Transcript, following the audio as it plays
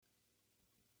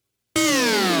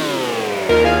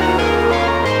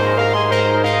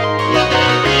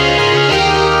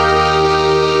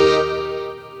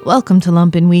Welcome to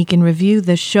Lumpen Week in Review,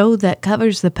 the show that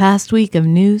covers the past week of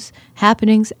news,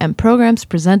 happenings, and programs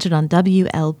presented on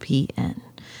WLPN.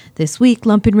 This week,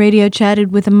 Lumpen Radio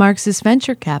chatted with a Marxist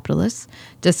venture capitalist,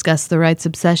 discussed the right's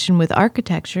obsession with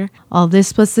architecture, all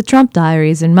this plus the Trump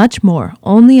diaries and much more,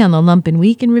 only on the Lumpen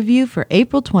Week in Review for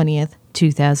April 20th,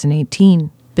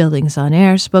 2018. Buildings on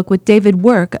Air spoke with David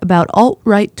Work about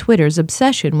alt-right Twitter's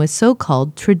obsession with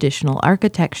so-called traditional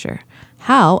architecture.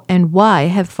 How and why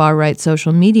have far-right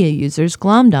social media users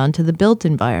glommed onto the built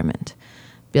environment?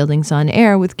 Buildings on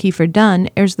Air with Kiefer Dunn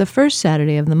airs the first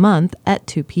Saturday of the month at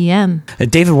 2 p.m.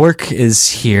 David Work is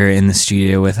here in the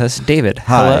studio with us. David,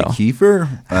 hello. Hi,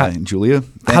 Kiefer. Julia.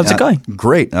 How's it going?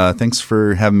 Great. Thanks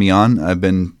for having me on. I've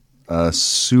been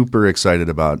super excited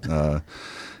about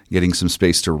getting some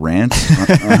space to rant.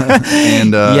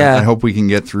 And I hope we can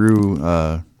get through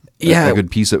a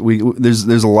good piece.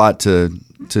 There's a lot to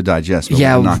digest, but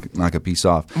we'll knock a piece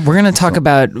off. We're going to talk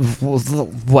about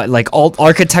what, like alt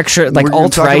architecture, like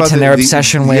alt-right and their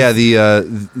obsession with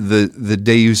the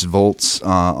Deus Volts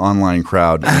online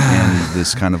crowd and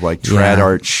this kind of like trad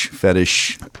arch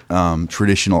fetish,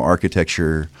 traditional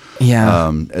architecture,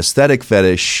 aesthetic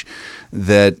fetish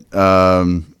that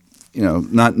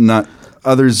not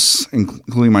others,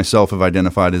 including myself, have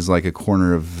identified as like a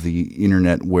corner of the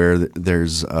internet where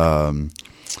there's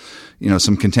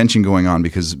some contention going on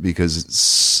because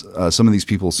some of these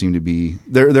people seem to be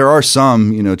there are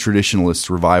some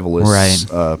traditionalists, revivalists,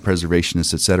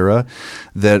 preservationists, etc.,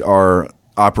 that are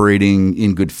operating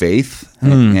in good faith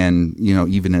and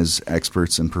even as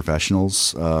experts and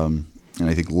professionals. And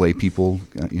I think lay people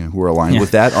who are aligned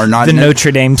with that are not the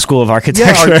Notre Dame School of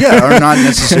Architecture. Are not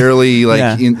necessarily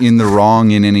in the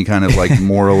wrong in any kind of like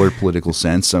moral or political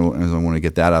sense. So I want to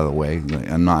get that out of the way.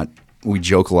 We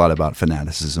joke a lot about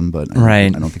fanaticism, but I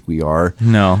don't think we are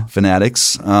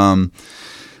fanatics.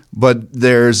 But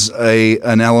there's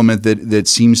an element that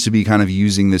seems to be kind of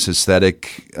using this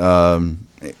aesthetic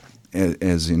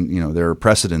as in, there are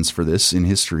precedents for this in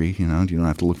history. You don't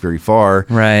have to look very far.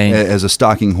 As a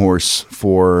stalking horse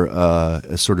for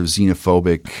a sort of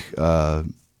xenophobic,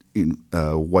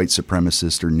 white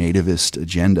supremacist or nativist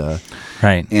agenda.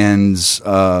 And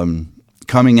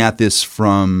coming at this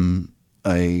from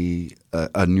a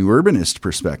new urbanist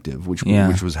perspective, which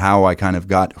was how I kind of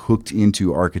got hooked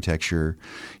into architecture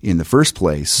in the first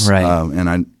place.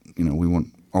 And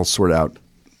I'll sort out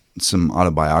some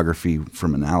autobiography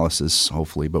from analysis,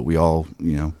 hopefully, but we all,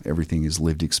 everything is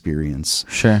lived experience,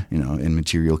 and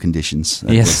material conditions.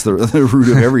 That's the root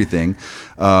of everything.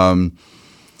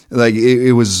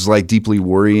 It was like deeply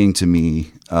worrying to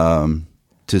me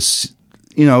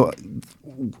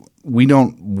we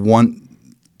don't want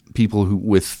people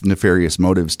with nefarious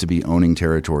motives to be owning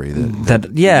territory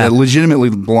that legitimately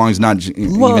belongs not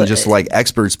even just like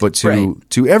experts, but to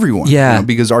everyone.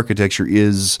 Because architecture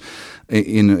is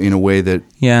in a way that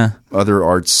other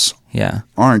arts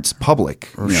aren't public,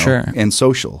 and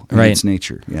social in its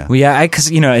nature.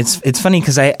 Because it's funny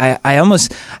because I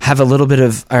almost have a little bit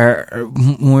of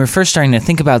when we were first starting to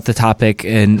think about the topic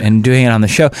and doing it on the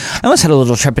show, I almost had a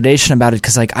little trepidation about it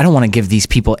because I don't want to give these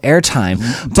people airtime,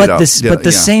 but at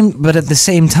the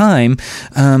same time,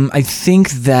 I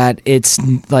think that it's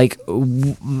like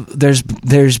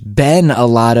there's been a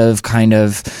lot of kind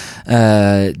of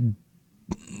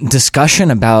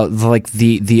discussion about like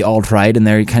the alt-right and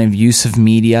their kind of use of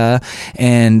media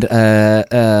and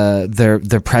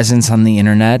their presence on the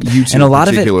internet, YouTube, and a lot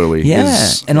of it, a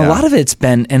lot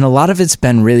of it's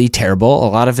been really terrible.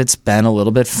 A lot of it's been a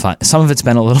little bit fun. Some of it's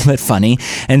been a little bit funny,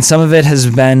 and some of it has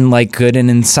been like good and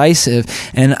incisive.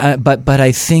 And but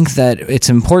I think that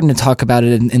it's important to talk about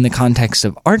it in the context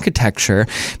of architecture,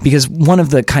 because one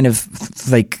of the kind of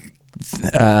like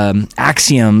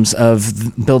axioms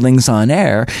of Buildings on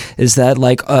Air is that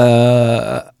like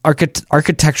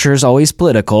architecture is always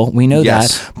political. We know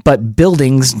that, but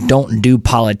buildings don't do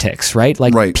politics, right?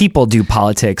 Like people do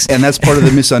politics, and that's part of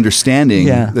the misunderstanding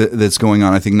that's going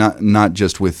on. I think not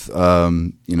just with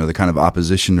the kind of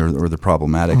opposition or the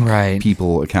problematic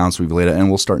people accounts we've laid out, and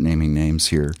we'll start naming names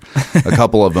here, a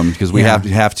couple of them because we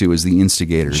have to as the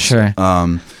instigators.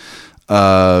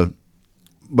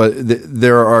 But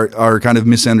there are kind of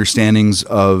misunderstandings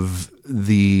of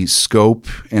the scope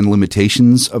and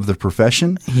limitations of the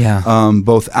profession,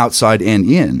 both outside and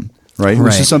in, right?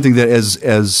 Which is something that,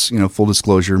 as full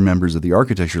disclosure, members of the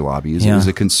architecture lobby is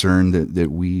a concern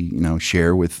that we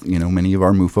share with many of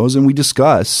our MUFOs, and we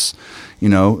discuss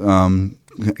kind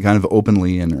of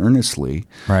openly and earnestly,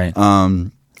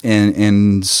 and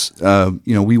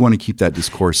we want to keep that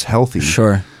discourse healthy,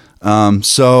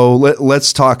 So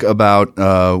let's talk about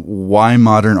why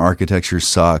modern architecture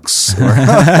sucks.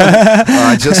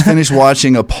 I just finished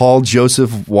watching a Paul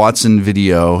Joseph Watson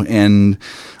video, and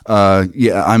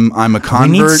I'm a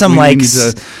convert.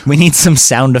 We need some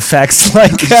sound effects,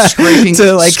 like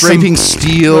scraping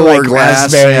steel or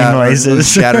glass,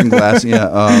 noises, shattering glass.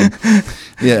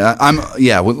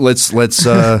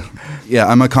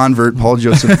 I'm a convert. Paul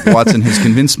Joseph Watson has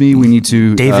convinced me we need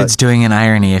to. David's doing an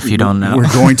irony if you don't know.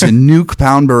 We're going to nuke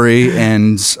Poundbury,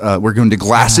 and we're going to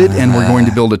glass it, and we're going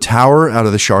to build a tower out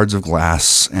of the shards of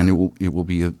glass, and it will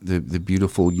be the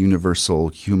beautiful, universal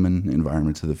human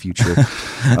environment of the future.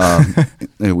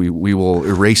 We will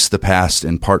erase the past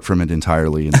and part from it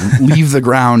entirely, and leave the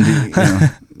ground,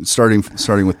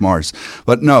 starting with Mars.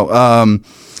 But no.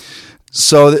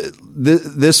 So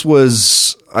this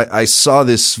was. I saw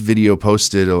this video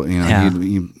posted.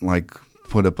 He like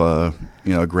put up a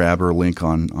grabber link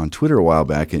on Twitter a while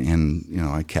back, and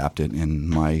I capped it in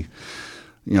my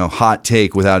hot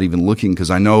take without even looking, because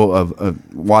I know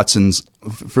of Watson's.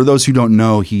 For those who don't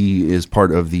know, he is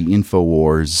part of the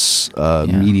InfoWars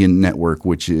media network,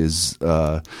 which is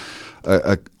a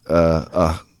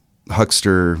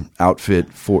huckster outfit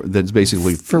that's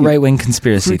basically for right-wing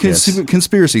conspiracy theorists.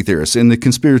 Conspiracy theorists, and the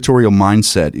conspiratorial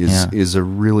mindset is a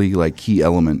really key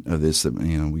element of this that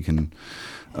we can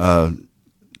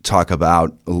talk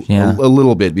about a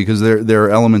little bit, because there are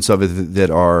elements of it that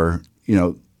are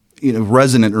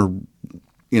resonant, or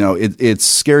it's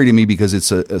scary to me because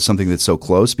it's something that's so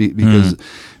close,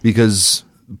 because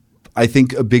I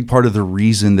think a big part of the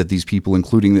reason that these people,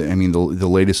 including the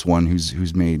latest one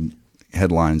who's made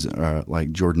headlines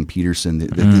like Jordan Peterson,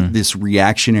 this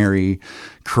reactionary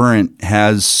current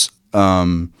has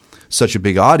such a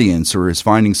big audience, or is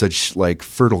finding such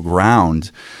fertile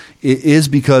ground, it is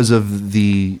because of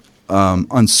the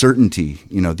uncertainty,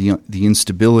 the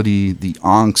instability, the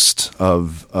angst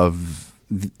of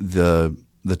the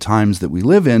times that we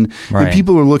live in. Right. And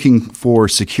people are looking for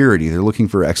security. They're looking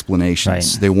for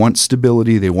explanations. Right. They want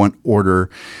stability. They want order.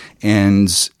 And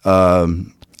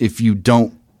if you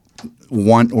don't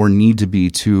want or need to be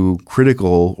too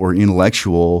critical or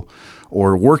intellectual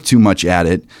or work too much at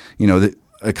it,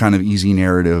 a kind of easy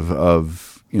narrative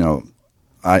of,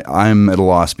 I'm at a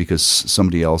loss because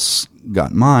somebody else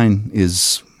got mine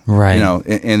is right.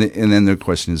 And then the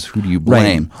question is, who do you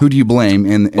blame? Right. Who do you blame?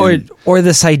 And or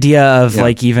this idea of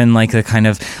even the kind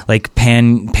of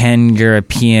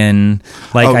pan-European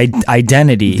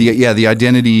identity. The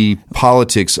identity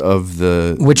politics of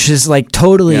which is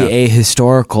totally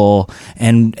ahistorical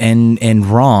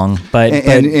and wrong, but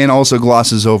also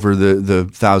glosses over the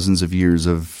thousands of years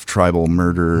of tribal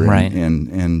murder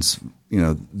and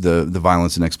the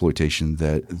violence and exploitation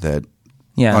that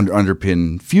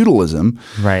underpin feudalism,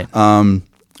 right?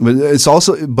 But it's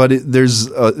also, there's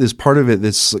this part of it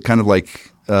that's kind of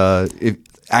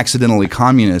accidentally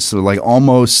communist, so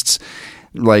almost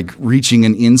reaching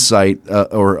an insight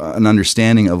or an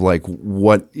understanding of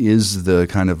what is the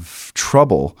kind of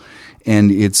trouble,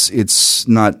 and it's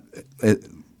not.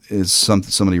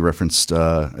 Somebody referenced,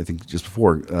 I think just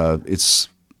before, it's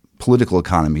political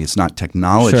economy. It's not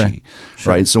technology,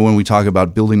 sure. Right? So when we talk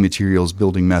about building materials,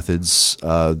 building methods,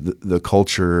 the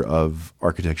culture of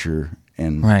architecture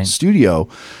and studio,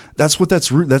 that's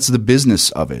the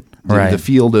business of it. The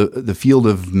field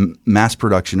of mass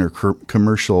production or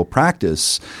commercial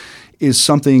practice is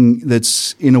something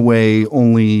that's in a way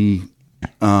only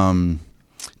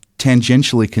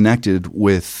tangentially connected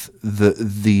with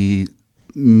the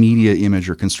media image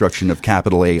or construction of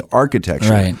capital A architecture.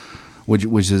 Right.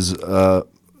 Which is a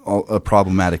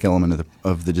problematic element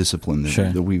of the discipline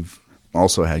that we've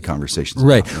also had conversations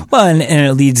about. Right. Well, and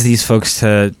it leads these folks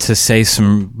to say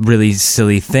some really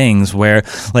silly things where,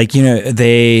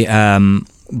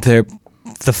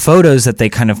 the photos that they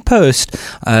kind of post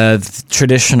of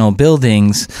traditional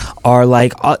buildings are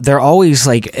they're always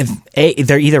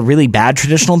they're either really bad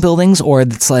traditional buildings, or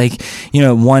it's one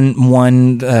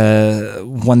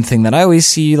thing that I always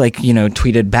see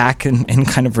tweeted back in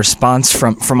kind of response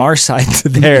from our side to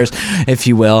theirs, if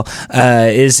you will,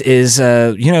 is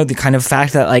the kind of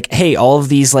fact that hey, all of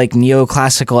these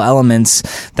neoclassical elements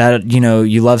that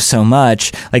you love so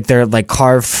much, they're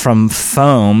carved from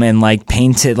foam and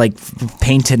painted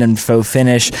and faux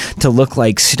finish to look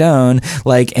like stone,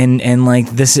 and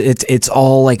this it's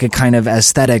all a kind of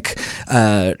aesthetic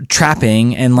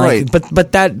trapping, and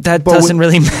but that doesn't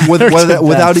really matter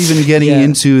without even getting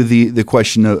into the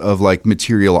question of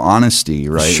material honesty,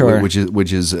 right? Sure.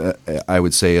 Which is I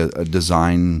would say a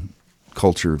design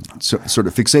culture sort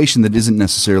of fixation that isn't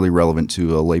necessarily relevant to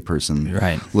a layperson,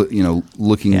 right?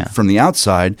 Looking from the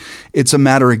outside. It's a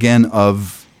matter again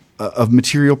of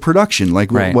material production,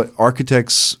 like what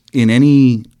architects in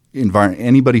any environment,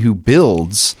 anybody who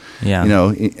builds,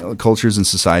 cultures and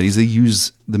societies, they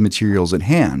use the materials at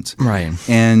hand, right?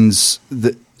 And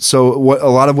so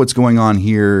a lot of what's going on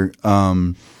here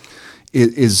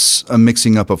is a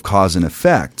mixing up of cause and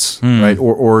effect, right?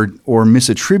 Or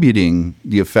misattributing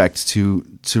the effect to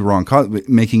wrong cause,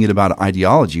 making it about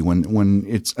ideology when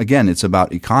it's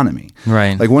about economy,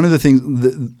 right? Like one of the things,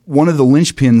 one of the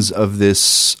linchpins of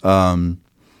this,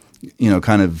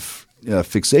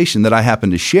 fixation that I happen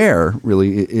to share really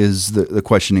is the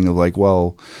questioning of like,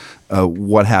 well,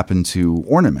 what happened to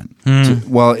ornament?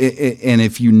 And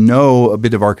if you know a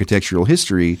bit of architectural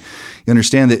history, you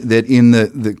understand that in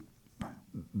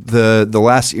the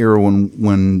last era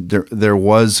when there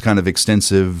was kind of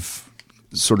extensive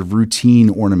sort of routine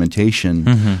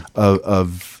ornamentation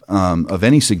of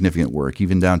any significant work,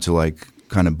 even down to like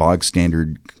kind of bog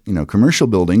standard, commercial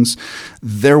buildings,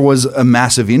 there was a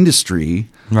massive industry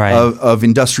of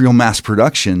industrial mass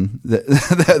production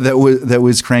that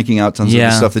was cranking out tons of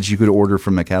the stuff that you could order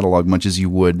from a catalog, much as you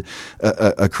would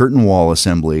a curtain wall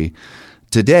assembly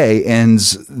today. And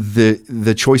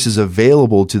the choices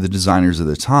available to the designers of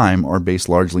the time are based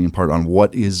largely in part on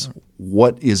what is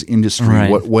industry,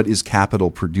 what is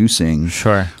capital producing,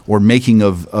 or making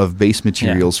of base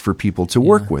materials for people to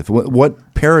work with.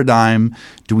 What paradigm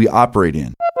do we operate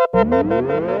in?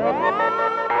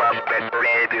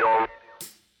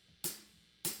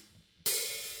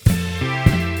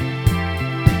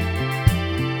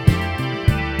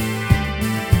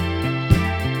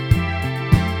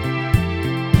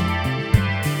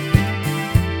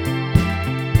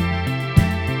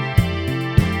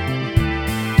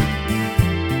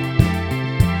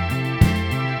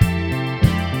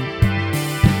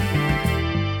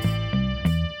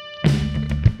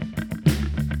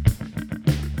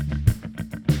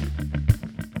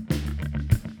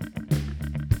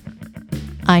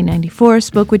 I-94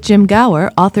 spoke with Jim Gower,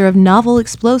 author of Novel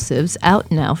Explosives, out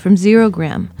now from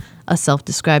Zerogram. A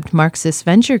self-described Marxist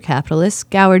venture capitalist,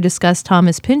 Gower discussed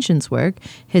Thomas Pynchon's work,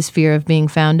 his fear of being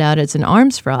found out as an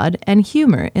arms fraud, and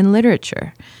humor in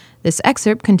literature. This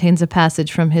excerpt contains a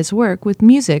passage from his work with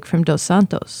music from Dos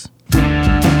Santos.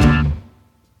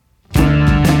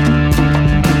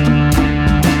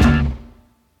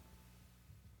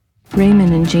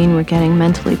 Raymond and Jean were getting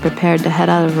mentally prepared to head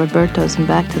out of Roberto's and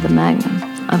back to the Magnum,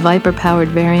 a Viper-powered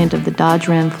variant of the Dodge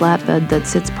Ram flatbed that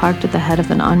sits parked at the head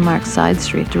of an unmarked side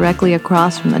street directly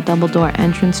across from the double-door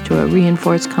entrance to a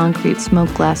reinforced concrete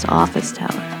smoke glass office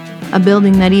tower. A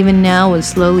building that even now was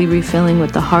slowly refilling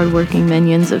with the hard-working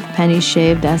minions of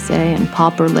penny-shaved SA and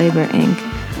Pauper Labor Inc.,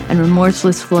 and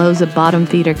remorseless flows of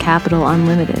bottom-feeder Capital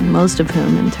Unlimited, most of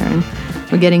whom, in turn,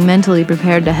 were getting mentally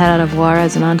prepared to head out of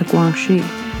Juarez and onto Guangxi,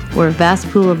 where a vast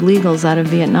pool of legals out of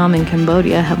Vietnam and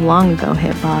Cambodia have long ago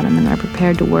hit bottom and are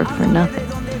prepared to work for nothing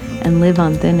and live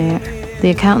on thin air. The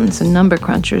accountants and number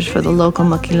crunchers for the local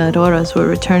maquiladoras were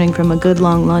returning from a good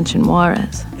long lunch in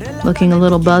Juarez, looking a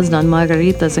little buzzed on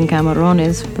margaritas and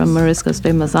camarones from Mariscos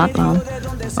de Mazatlan,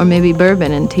 or maybe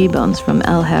bourbon and T-bones from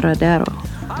El Herradero,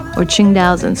 or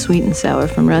Qingdao's and sweet and sour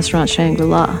from Restaurant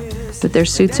Shangri-La, with their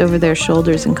suits over their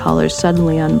shoulders and collars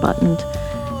suddenly unbuttoned,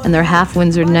 and their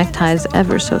half-Windsor neckties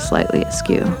ever so slightly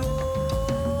askew.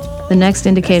 The next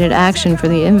indicated action for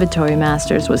the inventory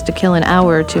masters was to kill an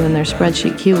hour or two in their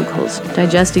spreadsheet cubicles,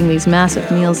 digesting these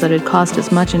massive meals that had cost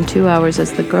as much in 2 hours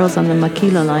as the girls on the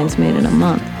maquila lines made in a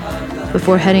month,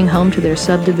 before heading home to their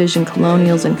subdivision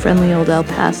colonials in friendly old El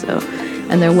Paso,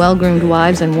 and their well-groomed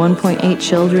wives and 1.8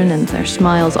 children and their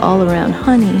smiles all around,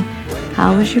 "Honey,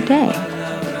 how was your day?"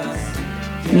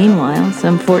 Meanwhile,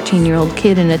 some 14-year-old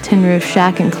kid in a tin-roof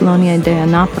shack in Colonia de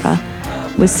Anapra,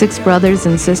 with 6 brothers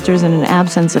and sisters and an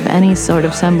absence of any sort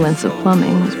of semblance of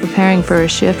plumbing, was preparing for a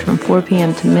shift from 4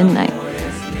 p.m. to midnight,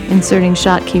 inserting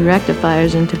Schottky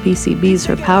rectifiers into PCBs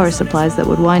for power supplies that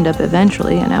would wind up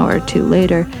eventually, an hour or two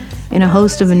later, in a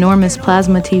host of enormous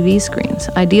plasma TV screens,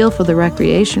 ideal for the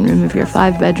recreation room of your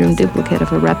 5-bedroom duplicate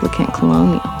of a replicant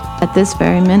colonial. At this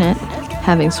very minute,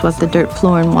 having swept the dirt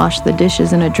floor and washed the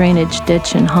dishes in a drainage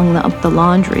ditch and hung up the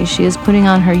laundry, she is putting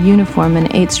on her uniform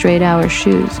and 8 straight-hour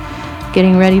shoes,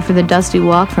 getting ready for the dusty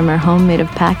walk from her home made of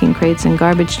packing crates and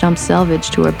garbage dump selvage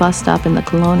to her bus stop in the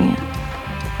Colonia.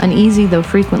 An easy, though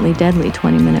frequently deadly,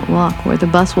 20-minute walk where the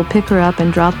bus will pick her up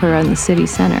and drop her in the city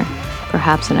center,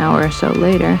 perhaps an hour or so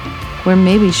later, where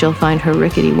maybe she'll find her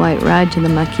rickety white ride to the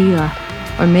maquila,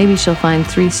 or maybe she'll find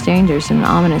 3 strangers in an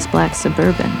ominous black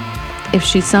Suburban. If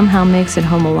she somehow makes it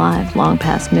home alive, long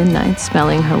past midnight,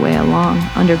 spelling her way along,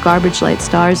 under garbage light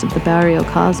stars of the Barrio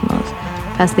Cosmos,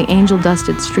 past the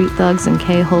angel-dusted street thugs and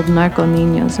K-holed narco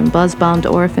niños and buzz-bombed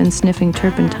orphans sniffing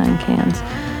turpentine cans,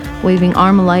 waving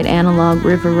Armalite analog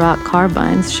River Rock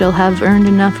carbines, she'll have earned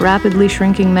enough rapidly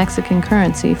shrinking Mexican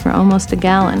currency for almost a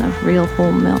gallon of real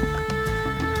whole milk.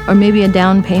 Or maybe a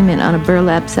down payment on a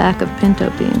burlap sack of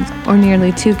pinto beans, or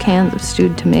nearly 2 cans of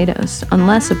stewed tomatoes,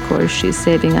 unless, of course, she's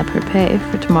saving up her pay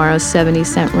for tomorrow's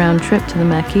 70-cent round trip to the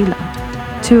Maquila.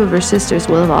 2 of her sisters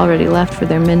will have already left for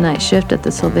their midnight shift at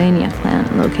the Sylvania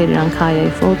plant, located on Calle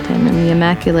Fulton, in the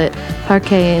immaculate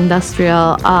Parque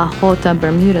Industrial A.J.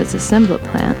 Bermudez assembly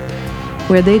plant,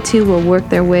 where they too will work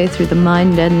their way through the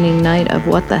mind-deadening night of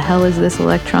what the hell is this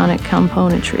electronic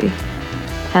componentry,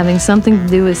 having something to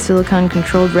do with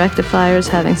silicon-controlled rectifiers,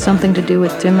 having something to do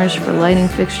with dimmers for lighting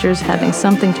fixtures, having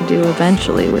something to do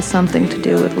eventually with something to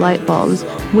do with light bulbs,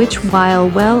 which, while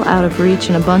well out of reach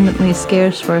and abundantly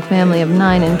scarce for a family of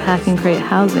 9 in packing crate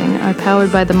housing, are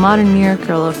powered by the modern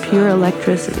miracle of pure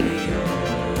electricity.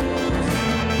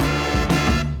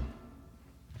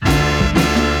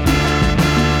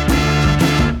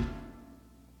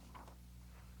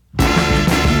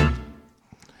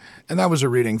 And that was a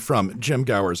reading from Jim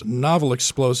Gower's novel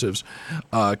Explosives,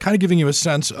 kind of giving you a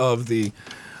sense of the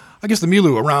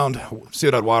milieu around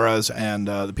Ciudad Juarez and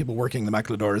the people working the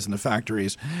maquiladoras and the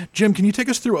factories. Jim, can you take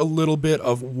us through a little bit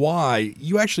of why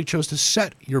you actually chose to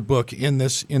set your book in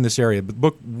this area? The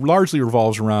book largely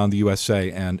revolves around the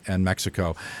USA and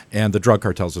Mexico and the drug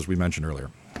cartels, as we mentioned earlier.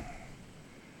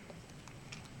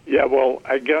 Yeah, well,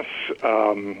 I guess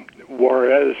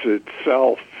Juarez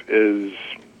itself is...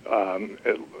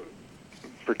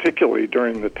 particularly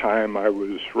during the time I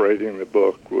was writing the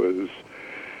book, was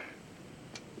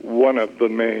one of the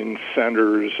main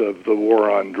centers of the war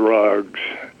on drugs,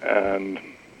 and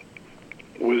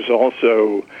was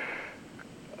also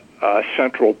a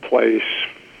central place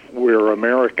where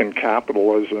American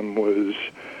capitalism was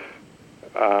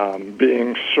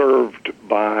being served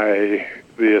by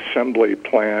the assembly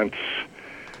plants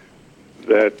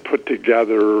that put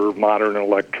together modern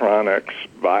electronics.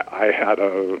 I had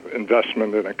an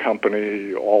investment in a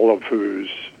company, all of whose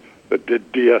that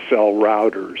did DSL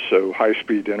routers, so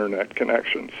high-speed internet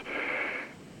connections,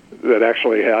 that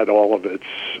actually had all of its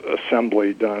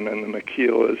assembly done in the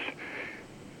maquilas.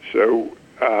 So,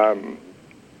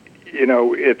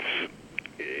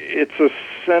 it's a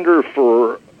center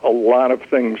for a lot of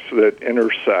things that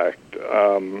intersect.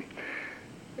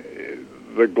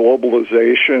 The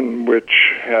globalization,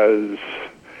 which has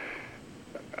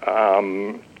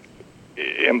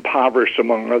impoverished,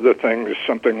 among other things,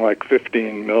 something like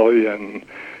 15 million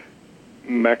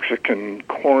Mexican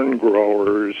corn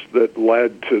growers, that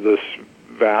led to this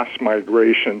vast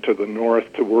migration to the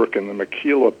north to work in the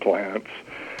maquila plants,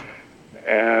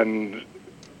 and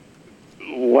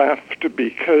left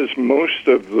because most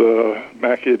of the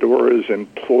maquiladoras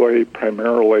employ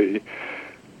primarily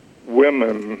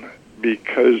women,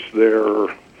 because they're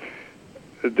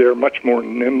much more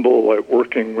nimble at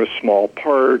working with small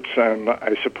parts, and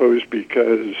I suppose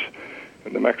because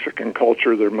in the Mexican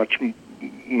culture they're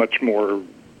much more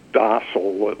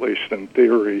docile, at least in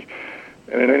theory.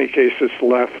 And in any case, this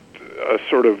left a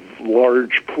sort of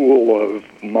large pool of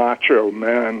macho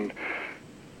men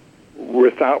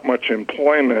without much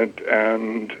employment,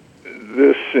 and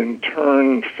this in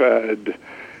turn fed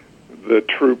the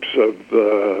troops of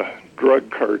the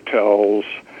drug cartels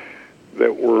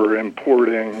that were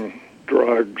importing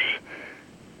drugs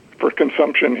for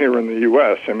consumption here in the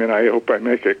U.S. I mean, I hope I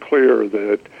make it clear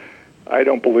that I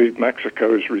don't believe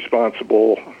Mexico is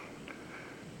responsible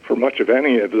for much of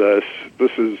any of this.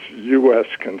 This is U.S.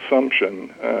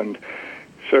 consumption. And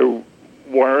so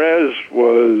Juarez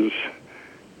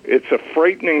it's a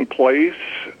frightening place.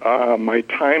 My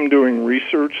time doing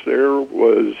research there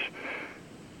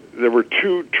were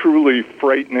 2 truly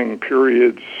frightening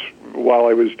periods while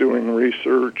I was doing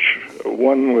research.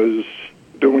 One was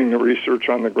doing the research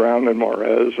on the ground in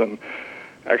Juarez and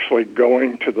actually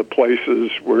going to the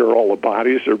places where all the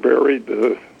bodies are buried,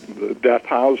 the death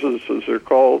houses, as they're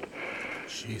called.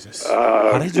 Jesus.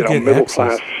 How did you get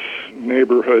middle-class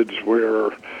neighborhoods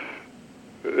where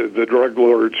the drug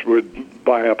lords would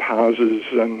buy up houses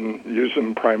and use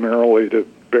them primarily to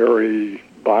bury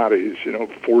bodies.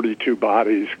 42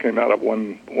 bodies came out of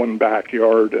one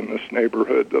backyard in this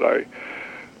neighborhood that I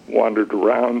wandered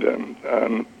around in,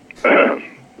 and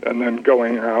then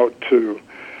going out to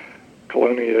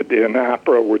Colonia de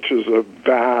Anapra, which is a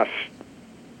vast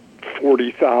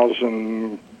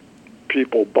 40,000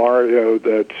 people barrio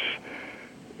that's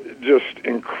just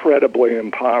incredibly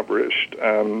impoverished,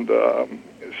 and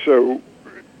so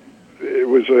it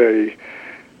was a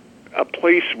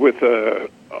place with a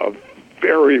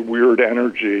very weird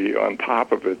energy on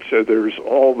top of it. So there's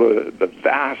all the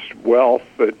vast wealth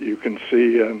that you can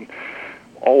see, and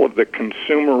all of the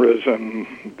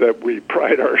consumerism that we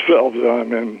pride ourselves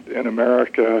on in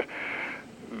America,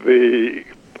 the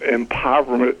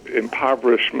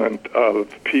impoverishment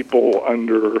of people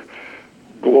under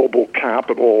global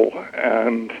capital,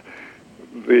 and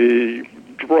the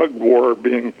drug war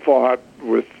being fought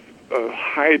with a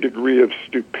high degree of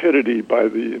stupidity by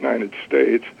the United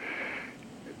States.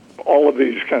 All of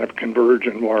these kind of converge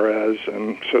in Juarez,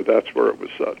 and so that's where it was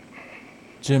set.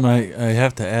 Jim, I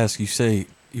have to ask, you say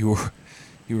you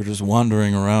were just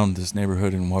wandering around this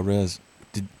neighborhood in Juarez.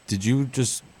 Did you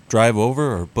just drive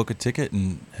over or book a ticket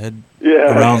and head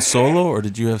around solo, or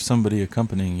did you have somebody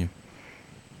accompanying you?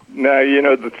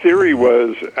 No, the theory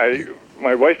was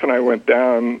my wife and I went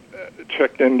down,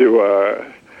 checked into a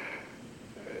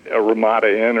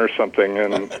Ramada Inn or something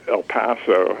in El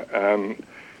Paso, and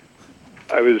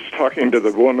I was talking to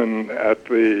the woman at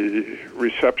the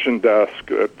reception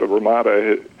desk at the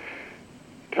Ramada,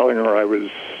 telling her I was,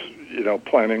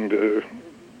 planning to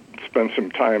spend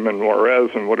some time in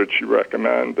Juarez, and what did she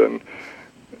recommend? And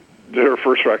her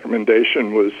first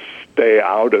recommendation was stay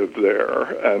out of there.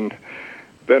 And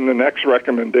then the next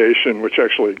recommendation, which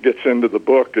actually gets into the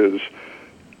book, is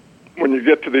when you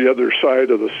get to the other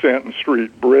side of the Stanton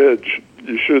Street Bridge,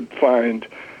 you should find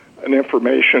an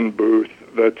information booth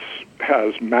that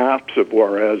has maps of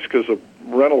Juarez, because the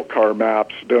rental car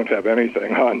maps don't have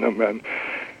anything on them. And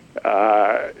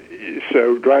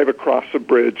so drive across the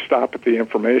bridge, stop at the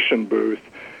information booth,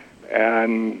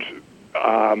 and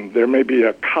there may be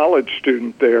a college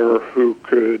student there who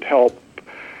could help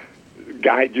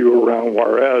guide you around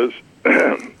Juarez.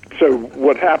 So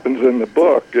what happens in the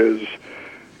book is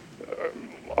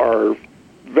our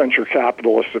venture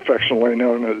capitalist, affectionately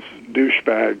known as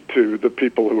douchebag to the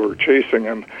people who are chasing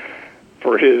him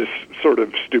for his sort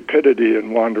of stupidity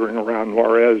in wandering around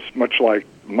Juarez, much like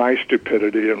my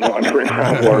stupidity in wandering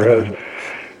around Juarez,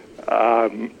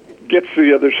 gets to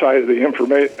the other side of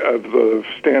the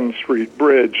Stanton Street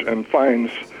Bridge and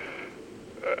finds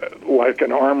like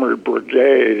an armored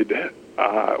brigade,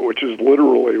 which is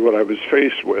literally what I was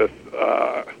faced with.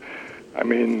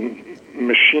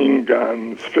 Machine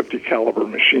guns, 50 caliber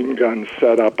machine guns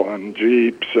set up on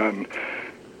Jeeps, and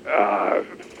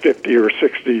 50 or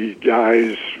 60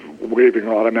 guys waving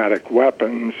automatic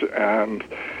weapons, and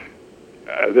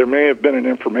there may have been an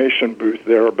information booth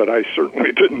there, but I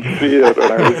certainly didn't see it,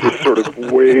 and I was just sort of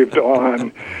waved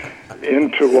on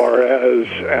into Juarez.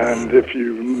 And if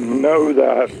you know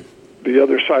that the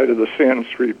other side of the Stanton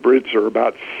Street Bridge are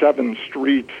about 7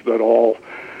 streets that all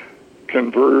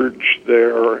converge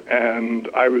there, and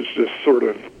I was just sort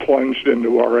of plunged into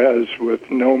Juarez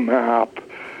with no map,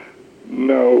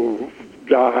 no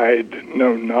guide,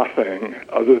 no nothing,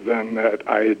 other than that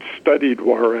I had studied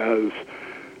Juarez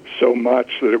so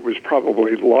much that it was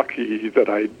probably lucky that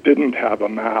I didn't have a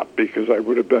map, because I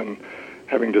would have been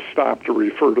having to stop to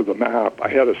refer to the map. I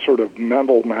had a sort of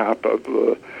mental map of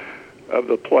the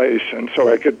place, and so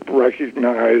I could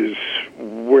recognize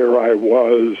where I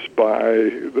was by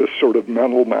this sort of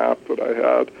mental map that I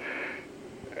had.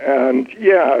 And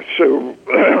so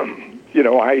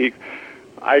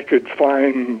I could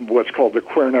find what's called the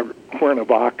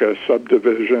Cuernavaca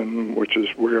subdivision, which is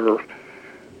where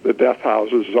the death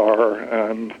houses are,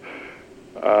 and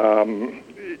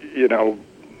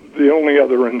the only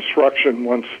other instruction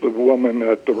once the woman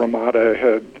at the Ramada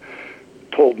had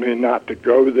told me not to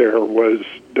go there was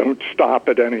don't stop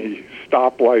at any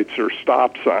stoplights or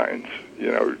stop signs.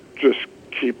 Just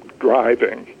keep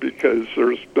driving, because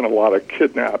there's been a lot of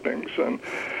kidnappings. And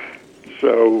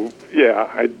so,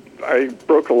 I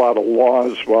broke a lot of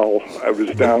laws while I was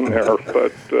down there,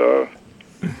 but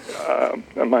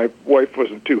and my wife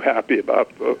wasn't too happy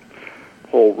about the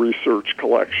whole research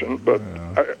collection, but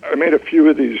I made a few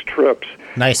of these trips.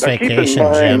 Nice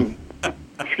vacation, Jim.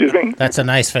 Excuse me? That's a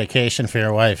nice vacation for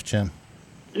your wife, Jim.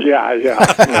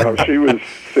 Yeah. She was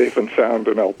safe and sound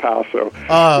in El Paso,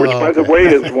 which, by the way,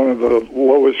 is one of the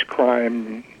lowest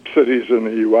crime cities in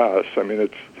the U.S.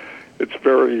 It's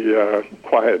very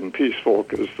quiet and peaceful,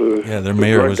 because their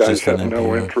mayor was guys just have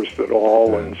no interest at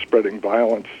all in spreading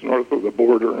violence north of the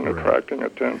border and attracting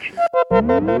attention.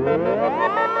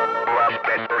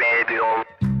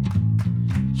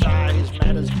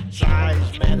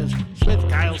 Size matters with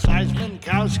Kyle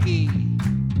Size-Minkowski.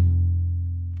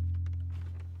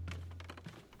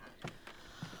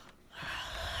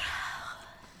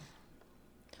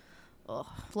 Oh,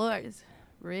 floors.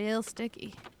 Real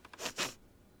sticky.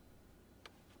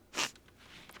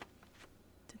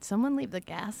 Did someone leave the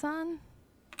gas on?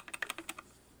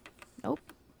 Nope.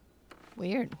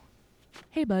 Weird.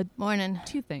 Hey, bud. Morning.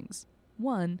 2 things.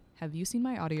 1, have you seen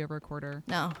my audio recorder?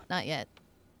 No, not yet.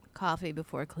 Coffee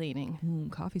before cleaning.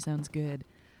 Coffee sounds good.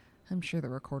 I'm sure the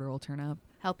recorder will turn up.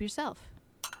 Help yourself.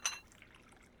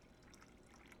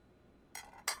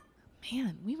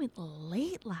 Man, we went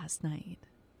late last night.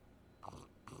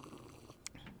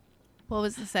 What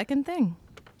was the second thing?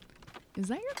 Is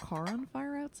that your car on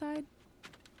fire outside?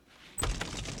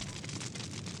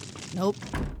 Nope.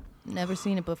 Never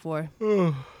seen it before.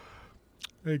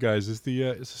 Hey guys, is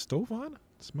the stove on?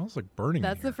 It smells like burning.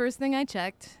 That's the first thing I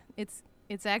checked. It's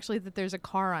actually that there's a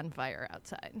car on fire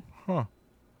outside. Huh.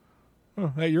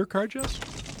 Oh, that your car, Jess?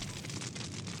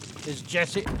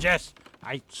 Jess,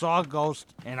 I saw a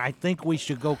ghost, and I think we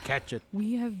should go catch it.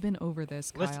 We have been over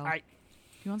this, Kyle. Listen,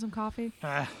 you want some coffee?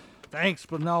 Thanks,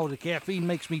 but no, the caffeine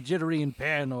makes me jittery and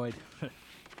paranoid.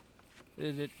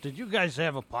 Did you guys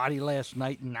have a party last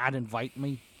night and not invite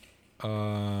me?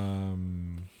 Oh,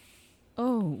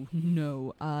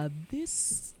 no.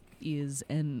 This is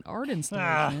an art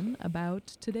installation about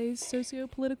today's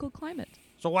socio-political climate.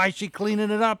 So why is she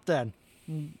cleaning it up then?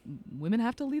 Women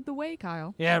have to lead the way,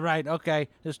 Kyle. Yeah, right, okay.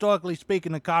 Historically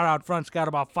speaking, the car out front's got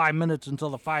about 5 minutes until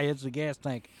the fire hits the gas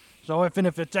tank. So if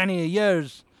it's any of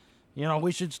yours,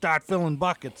 we should start filling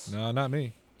buckets. No, not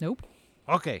me. Nope.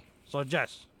 Okay, so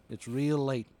Jess, it's real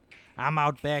late. I'm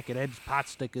out back at Ed's Pot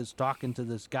Stickers talking to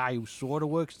this guy who sort of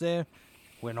works there,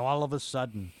 when all of a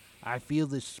sudden, I feel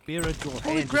this spiritual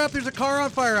Holy crap, there's a car on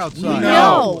fire outside.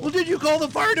 No! Well, did you call the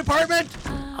fire department?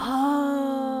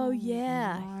 Oh,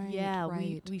 yeah. Right, yeah,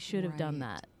 right, we should have done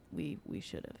right. that. We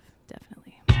should have,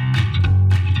 definitely.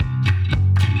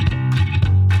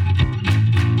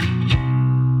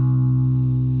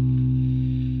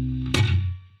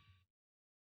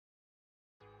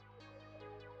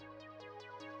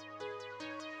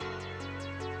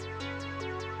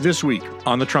 This week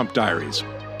on the Trump Diaries,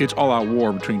 it's all-out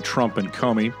war between Trump and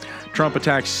Comey. Trump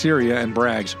attacks Syria and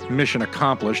brags, mission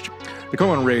accomplished. The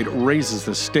Cohen raid raises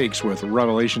the stakes with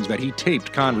revelations that he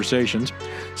taped conversations.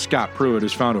 Scott Pruitt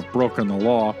is found to have broken the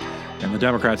law, and the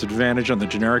Democrats' advantage on the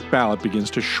generic ballot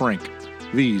begins to shrink.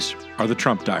 These are the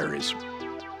Trump Diaries.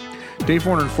 Day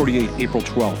 448, April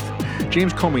 12th.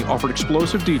 James Comey offered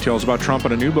explosive details about Trump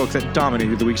in a new book that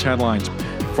dominated the week's headlines.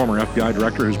 Former FBI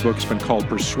director, whose book has been called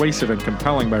persuasive and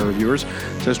compelling by reviewers,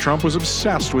 says Trump was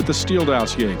obsessed with the Steele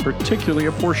dossier, particularly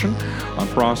a portion on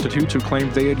prostitutes who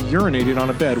claimed they had urinated on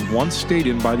a bed once stayed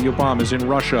in by the Obamas in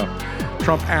Russia.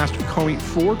 Trump asked Comey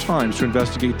 4 times to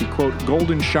investigate the, quote,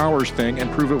 golden showers thing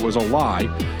and prove it was a lie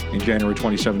in January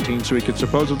 2017 so he could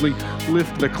supposedly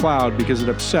lift the cloud because it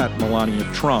upset Melania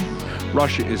Trump.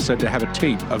 Russia is said to have a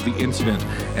tape of the incident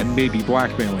and may be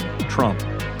blackmailing Trump.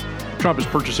 Trump is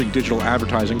purchasing digital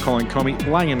advertising, calling Comey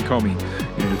Lion Comey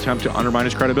in an attempt to undermine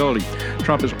his credibility.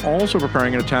 Trump is also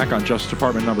preparing an attack on Justice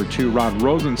Department number 2, Rod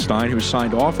Rosenstein, who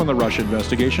signed off on the Russia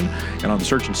investigation and on the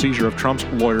search and seizure of Trump's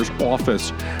lawyer's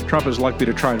office. Trump is likely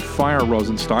to try and fire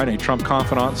Rosenstein. A Trump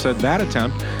confidant said that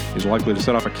attempt is likely to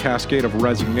set off a cascade of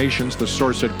resignations. The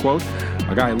source said, quote,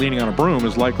 a guy leaning on a broom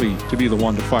is likely to be the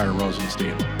one to fire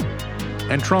Rosenstein.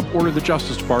 And Trump ordered the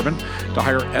Justice Department to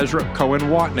hire Ezra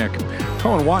Cohen-Watnick.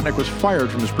 Cohen-Watnick was fired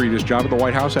from his previous job at the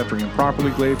White House after he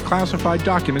improperly gave classified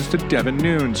documents to Devin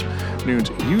Nunes. Nunes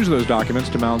used those documents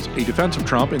to mount a defense of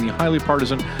Trump in the highly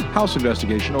partisan House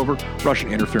investigation over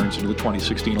Russian interference into the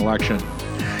 2016 election.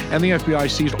 And the FBI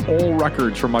seized all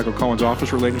records from Michael Cohen's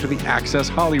office relating to the Access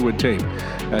Hollywood tape.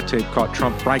 That tape caught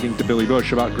Trump bragging to Billy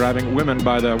Bush about grabbing women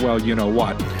by the, well, you know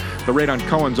what. The raid on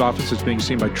Cohen's office is being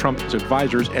seen by Trump's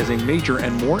advisors as a major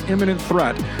and more imminent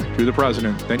threat to the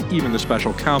president than even the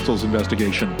special counsel's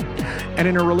investigation. And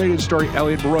in a related story,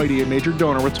 Elliot Broidy, a major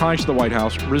donor with ties to the White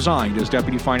House, resigned as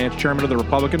deputy finance chairman of the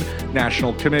Republican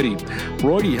National Committee.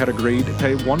 Broidy had agreed to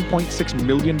pay $1.6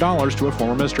 million to a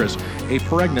former mistress, a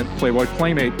pregnant Playboy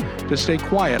playmate, to stay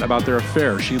quiet about their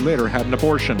affair. She later had an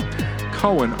abortion.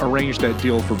 Cohen arranged that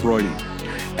deal for Broidy.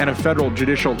 And a federal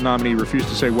judicial nominee refused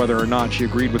to say whether or not she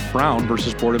agreed with Brown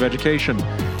versus Board of Education.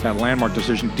 That landmark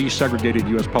decision desegregated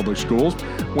U.S. public schools.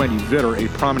 Wendy Vitter, a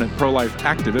prominent pro-life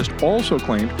activist, also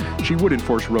claimed she would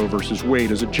enforce Roe versus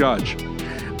Wade as a judge.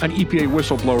 An EPA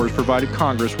whistleblower has provided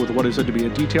Congress with what is said to be a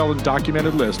detailed and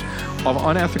documented list of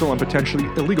unethical and potentially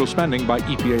illegal spending by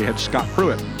EPA head Scott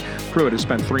Pruitt. Pruitt has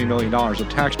spent $3 million of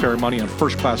taxpayer money on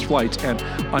first-class flights and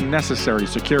unnecessary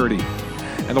security.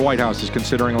 And the White House is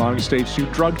considering allowing states to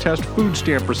drug test food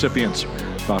stamp recipients.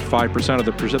 About 5% of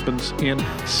the participants in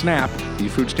SNAP, the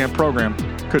food stamp program,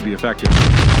 could be affected.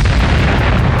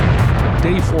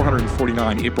 Day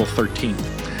 449, April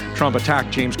 13th. Trump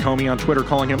attacked James Comey on Twitter,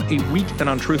 calling him a weak and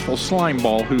untruthful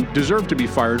slimeball who deserved to be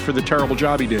fired for the terrible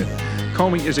job he did.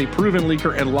 Comey is a proven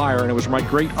leaker and liar, and it was my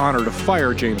great honor to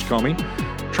fire James Comey.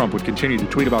 Trump would continue to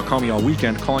tweet about Comey all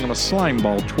weekend, calling him a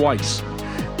slimeball twice.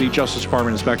 The Justice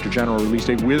Department Inspector General released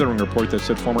a withering report that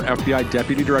said former FBI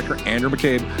Deputy Director Andrew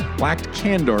McCabe lacked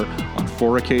candor on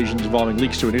 4 occasions involving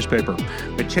leaks to a newspaper.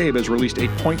 McCabe has released a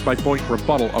point-by-point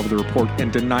rebuttal of the report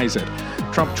and denies it.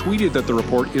 Trump tweeted that the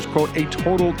report is, quote, a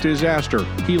total disaster.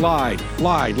 He lied.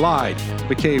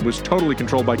 McCabe was totally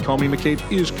controlled by Comey.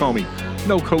 McCabe is Comey.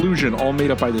 No collusion, all made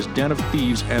up by this den of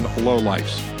thieves and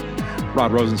lowlifes.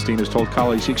 Rod Rosenstein has told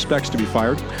colleagues he expects to be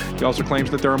fired. He also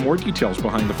claims that there are more details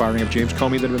behind the firing of James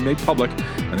Comey that have been made public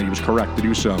and that he was correct to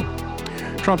do so.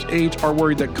 Trump's aides are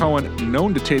worried that Cohen,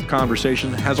 known to tape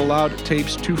conversations, has allowed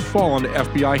tapes to fall into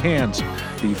FBI hands.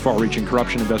 The far-reaching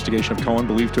corruption investigation of Cohen,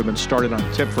 believed to have been started on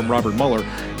a tip from Robert Mueller,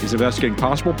 is investigating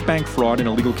possible bank fraud and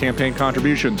illegal campaign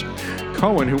contributions.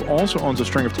 Cohen, who also owns a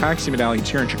string of taxi medallions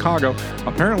here in Chicago,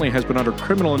 apparently has been under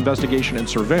criminal investigation and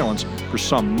surveillance for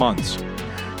some months.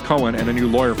 Cohen and a new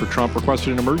lawyer for Trump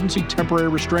requested an emergency temporary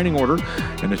restraining order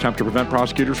in an attempt to prevent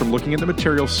prosecutors from looking at the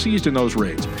material seized in those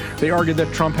raids. They argued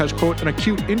that Trump has, quote, an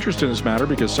acute interest in this matter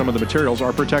because some of the materials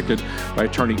are protected by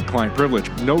attorney-client privilege.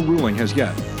 No ruling has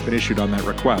yet been issued on that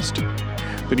request.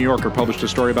 The New Yorker published a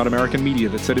story about American media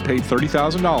that said it paid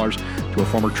 $30,000 to a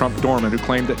former Trump doorman who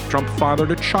claimed that Trump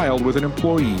fathered a child with an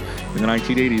employee in the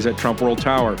 1980s at Trump World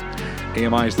Tower.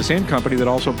 AMI is the same company that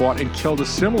also bought and killed a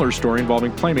similar story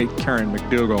involving Playmate Karen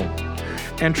McDougal.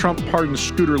 And Trump pardoned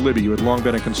Scooter Libby, who had long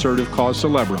been a conservative cause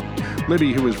célèbre.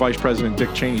 Libby, who was Vice President Dick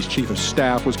Cheney's chief of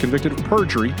staff, was convicted of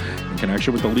perjury in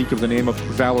connection with the leak of the name of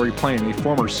Valerie Plame, a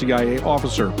former CIA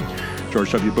officer.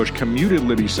 George W. Bush commuted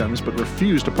Libby's sentence but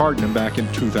refused to pardon him back in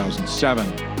 2007.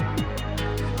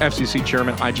 FCC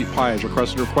Chairman Ajit Pai has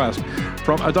requested a request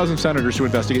from a dozen senators to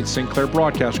investigate Sinclair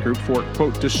Broadcast Group for,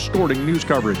 quote, distorting news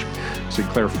coverage.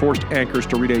 Sinclair forced anchors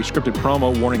to read a scripted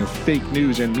promo warning of fake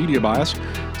news and media bias.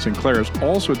 Sinclair is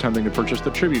also attempting to purchase the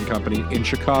Tribune Company in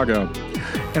Chicago.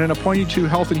 And an appointee to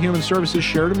Health and Human Services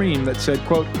shared a meme that said,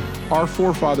 quote, our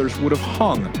forefathers would have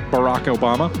hung Barack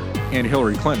Obama and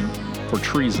Hillary Clinton for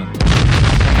treason.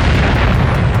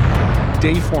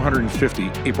 Day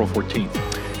 450, April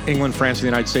 14th. England, France, and the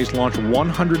United States launched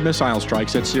 100 missile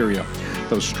strikes at Syria.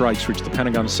 Those strikes, which the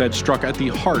Pentagon said struck at the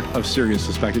heart of Syria's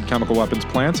suspected chemical weapons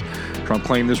plants. Trump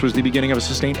claimed this was the beginning of a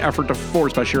sustained effort to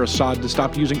force Bashar Assad to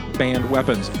stop using banned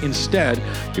weapons. Instead,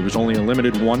 it was only a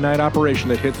limited one-night operation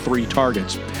that hit 3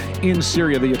 targets. In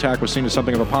Syria, the attack was seen as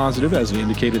something of a positive, as it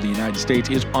indicated the United States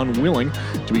is unwilling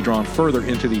to be drawn further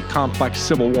into the complex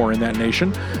civil war in that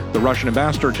nation. The Russian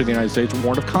ambassador to the United States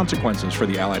warned of consequences for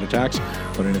the Allied attacks,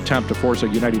 but an attempt to force a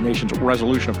United Nations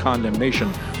resolution of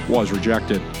condemnation was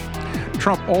rejected.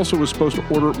 Trump also was supposed to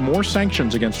order more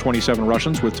sanctions against 27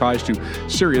 Russians with ties to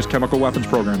Syria's chemical weapons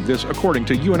program. This, according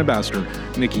to UN Ambassador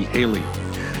Nikki Haley.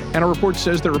 And a report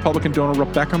says that Republican donor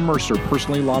Rebecca Mercer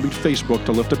personally lobbied Facebook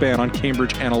to lift a ban on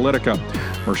Cambridge Analytica.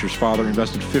 Mercer's father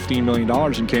invested $15 million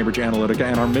in Cambridge Analytica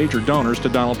and are major donors to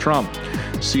Donald Trump.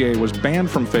 CA was banned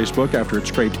from Facebook after it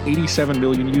scraped 87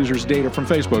 million users' data from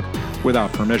Facebook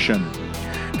without permission.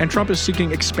 And Trump is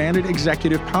seeking expanded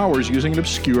executive powers using an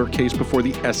obscure case before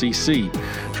the SEC.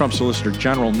 Trump's Solicitor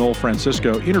General, Noel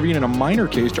Francisco, intervened in a minor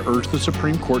case to urge the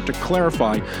Supreme Court to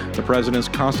clarify the president's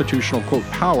constitutional, quote,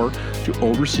 power to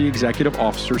oversee executive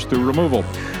officers through removal.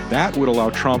 That would allow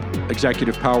Trump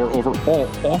executive power over all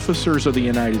officers of the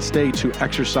United States who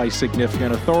exercise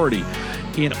significant authority.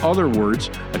 In other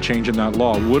words, a change in that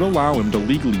law would allow him to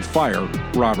legally fire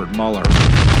Robert Mueller.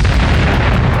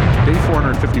 Day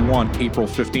 451, April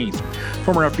 15th.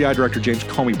 Former FBI Director James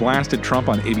Comey blasted Trump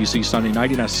on ABC Sunday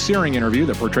night in a searing interview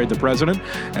that portrayed the president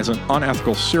as an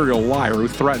unethical serial liar who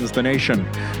threatens the nation.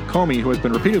 Comey, who has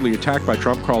been repeatedly attacked by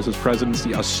Trump, calls his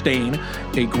presidency a stain,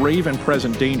 a grave and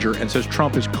present danger, and says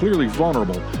Trump is clearly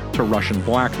vulnerable to Russian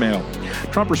blackmail.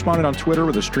 Trump responded on Twitter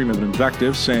with a stream of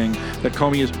invective, saying that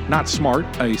Comey is not smart,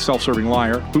 a self-serving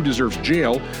liar who deserves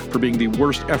jail for being the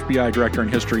worst FBI director in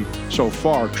history so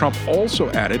far. Trump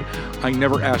also added, I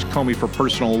never asked Comey for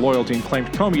personal loyalty, and claimed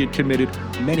Comey had committed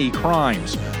many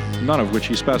crimes, none of which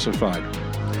he specified.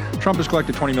 Trump has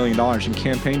collected $20 million in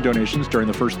campaign donations during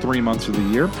the first 3 months of the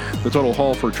year. The total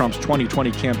haul for Trump's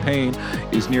 2020 campaign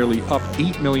is nearly up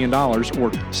 $8 million, or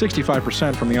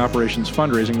 65% from the operation's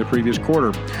fundraising the previous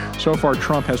quarter. So far,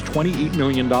 Trump has $28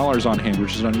 million on hand,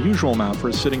 which is an unusual amount for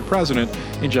a sitting president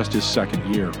in just his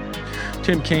second year.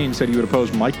 Tim Kaine said he would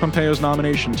oppose Mike Pompeo's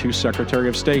nomination to Secretary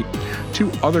of State.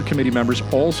 2 other committee members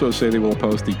also say they will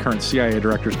oppose the current CIA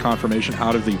director's confirmation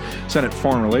out of the Senate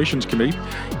Foreign Relations Committee.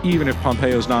 Even if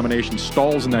Pompeo's nomination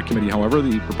stalls in that committee, however,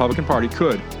 the Republican Party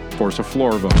could force a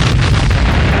floor vote.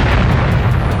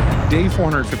 Day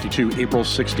 452, April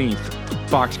 16th.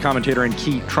 Fox commentator and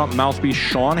key Trump mouthpiece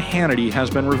Sean Hannity has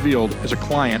been revealed as a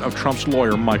client of Trump's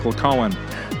lawyer, Michael Cohen.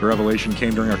 The revelation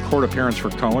came during a court appearance for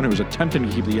Cohen, who was attempting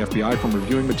to keep the FBI from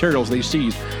reviewing materials they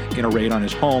seized in a raid on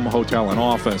his home, hotel, and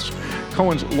office.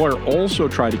 Cohen's lawyer also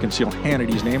tried to conceal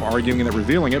Hannity's name, arguing that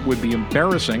revealing it would be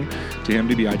embarrassing to him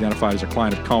to be identified as a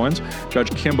client of Cohen's.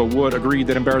 Judge Kimba Wood agreed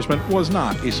that embarrassment was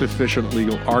not a sufficient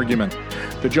legal argument.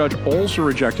 The judge also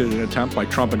rejected an attempt by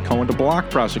Trump and Cohen to block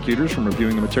prosecutors from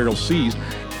reviewing the materials seized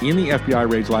in the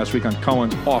FBI raids last week on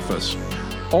Cohen's office.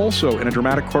 Also, in a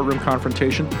dramatic courtroom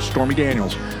confrontation, Stormy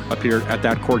Daniels appeared at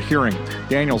that court hearing.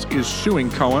 Daniels is suing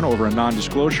Cohen over a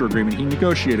non-disclosure agreement he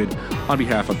negotiated on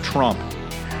behalf of Trump.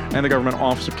 And the Government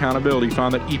Office of Accountability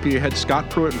found that EPA head Scott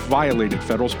Pruitt violated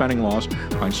federal spending laws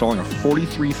by installing a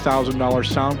 $43,000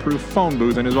 soundproof phone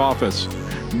booth in his office.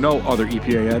 No other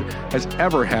EPA head has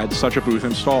ever had such a booth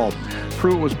installed.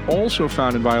 Pruitt was also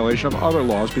found in violation of other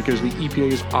laws because the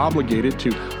EPA is obligated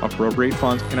to appropriate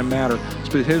funds in a manner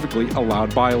specifically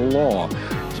allowed by law.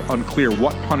 It's unclear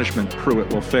what punishment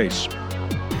Pruitt will face.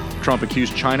 Trump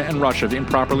accused China and Russia of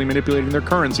improperly manipulating their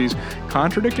currencies,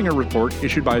 contradicting a report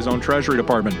issued by his own Treasury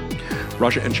Department.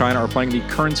 Russia and China are playing the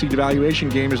currency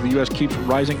devaluation game as the U.S. keeps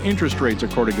rising interest rates,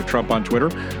 according to Trump on Twitter.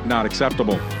 Not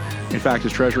acceptable. In fact,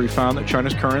 his Treasury found that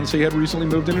China's currency had recently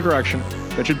moved in a direction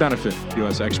that should benefit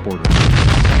U.S. exporters.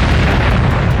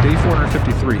 Day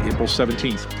 453, April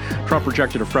 17th. Trump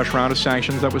rejected a fresh round of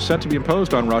sanctions that was set to be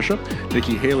imposed on Russia.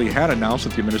 Nikki Haley had announced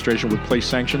that the administration would place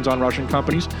sanctions on Russian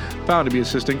companies found to be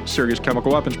assisting Syria's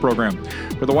chemical weapons program.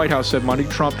 But the White House said Monday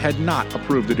Trump had not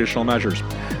approved additional measures.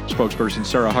 Spokesperson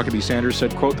Sarah Huckabee Sanders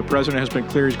said, quote, "The president has been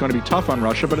clear he's going to be tough on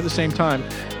Russia, but at the same time,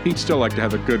 he'd still like to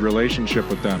have a good relationship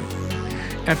with them."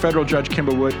 And federal judge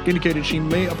Kimba Wood indicated she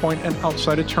may appoint an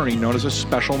outside attorney known as a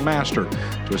special master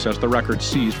to assess the records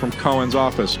seized from Cohen's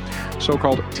office.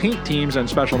 So-called taint teams and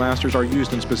special masters are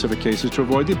used in specific cases to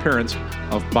avoid the appearance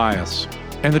of bias.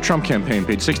 And the Trump campaign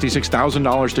paid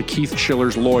 $66,000 to Keith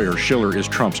Schiller's lawyer. Schiller is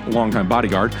Trump's longtime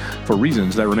bodyguard for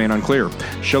reasons that remain unclear.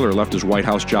 Schiller left his White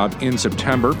House job in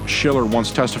September. Schiller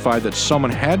once testified that someone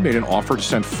had made an offer to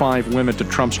send 5 women to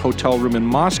Trump's hotel room in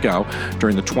Moscow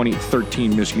during the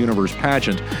 2013 Miss Universe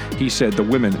pageant. He said the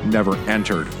women never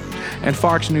entered. And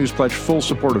Fox News pledged full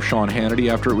support of Sean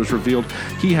Hannity after it was revealed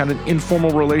he had an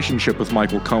informal relationship with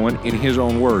Michael Cohen, in his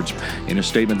own words. In a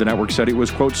statement, the network said it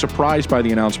was, quote, surprised by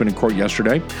the announcement in court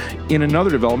yesterday. In another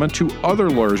development, 2 other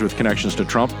lawyers with connections to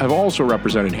Trump have also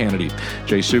represented Hannity,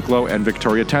 Jay Suklow and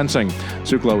Victoria Tensing.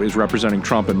 Suklow is representing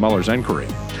Trump in Mueller's inquiry.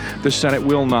 The Senate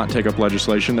will not take up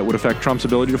legislation that would affect Trump's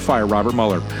ability to fire Robert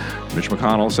Mueller. Mitch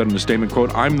McConnell said in a statement,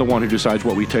 quote, "I'm the one who decides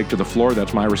what we take to the floor.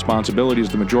 That's my responsibility as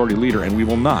the majority leader, and we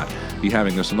will not be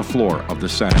having this on the floor of the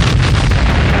Senate."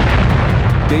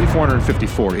 Day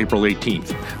 454, April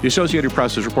 18th. The Associated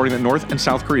Press is reporting that North and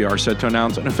South Korea are set to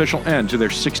announce an official end to their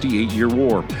 68-year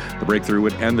war. The breakthrough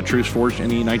would end the truce forged in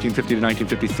the 1950 to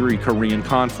 1953 Korean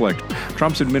conflict.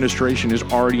 Trump's administration is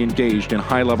already engaged in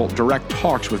high-level direct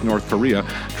talks with North Korea.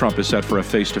 Trump is set for a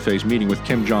face-to-face meeting with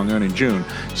Kim Jong-un in June.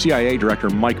 CIA Director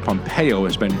Mike Pompeo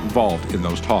has been involved in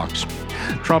those talks.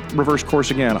 Trump reversed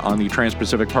course again on the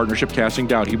Trans-Pacific Partnership, casting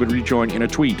doubt he would rejoin in a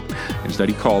tweet. Instead,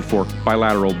 he called for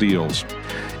bilateral deals.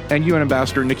 And UN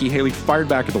Ambassador Nikki Haley fired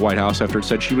back at the White House after it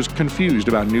said she was confused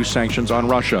about new sanctions on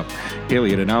Russia. Haley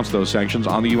had announced those sanctions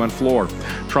on the UN floor.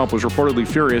 Trump was reportedly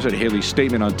furious at Haley's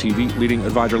statement on TV, leading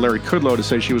advisor Larry Kudlow to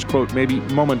say she was, quote, maybe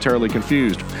momentarily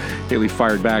confused. Haley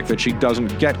fired back that she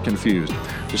doesn't get confused.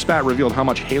 The spat revealed how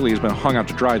much Haley has been hung out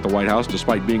to dry at the White House,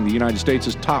 despite being the United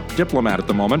States' top diplomat at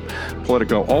the moment.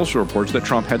 Politico also reports that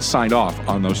Trump had signed off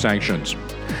on those sanctions.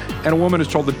 And a woman has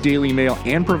told the Daily Mail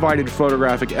and provided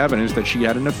photographic evidence that she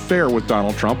had an affair with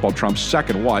Donald Trump while Trump's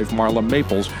second wife, Marla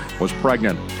Maples, was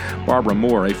pregnant. Barbara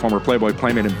Moore, a former Playboy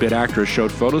playmate and bit actress,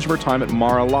 showed photos of her time at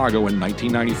Mar-a-Lago in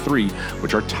 1993,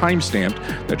 which are time-stamped,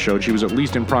 that showed she was at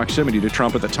least in proximity to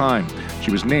Trump at the time.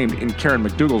 She was named in Karen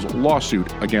McDougal's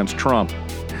lawsuit against Trump.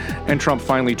 And Trump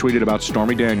finally tweeted about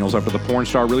Stormy Daniels after the porn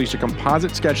star released a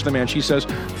composite sketch of the man she says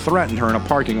threatened her in a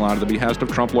parking lot at the behest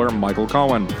of Trump lawyer Michael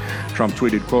Cohen. Trump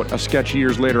tweeted, quote, a sketch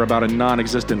years later about a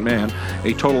non-existent man,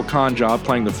 a total con job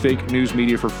playing the fake news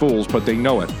media for fools, but they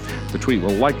know it. The tweet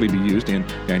will likely be used in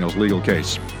Daniels' legal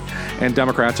case. And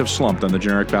Democrats have slumped on the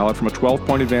generic ballot from a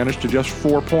 12-point advantage to just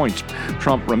 4 points.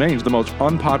 Trump remains the most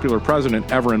unpopular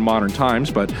president ever in modern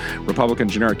times, but Republican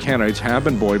generic candidates have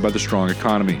been buoyed by the strong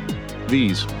economy.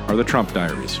 These are the Trump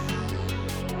Diaries.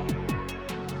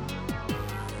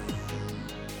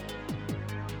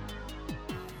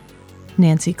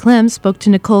 Nancy Clem spoke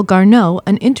to Nicole Garneau,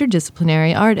 an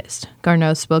interdisciplinary artist.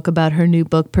 Garneau spoke about her new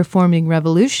book, Performing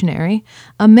Revolutionary,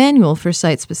 a manual for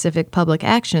site-specific public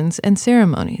actions and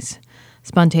ceremonies.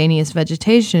 Spontaneous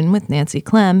Vegetation with Nancy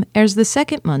Clem airs the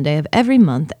second Monday of every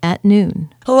month at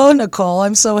noon. Hello, Nicole.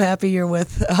 I'm so happy you're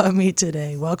with me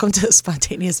today. Welcome to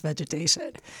Spontaneous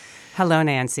Vegetation. Hello,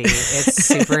 Nancy. It's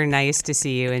super nice to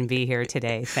see you and be here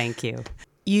today. Thank you.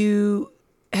 You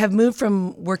have moved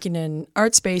from working in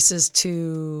art spaces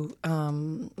to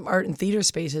art and theater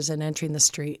spaces and entering the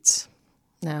streets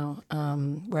now,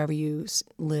 wherever you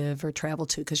live or travel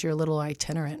to, because you're a little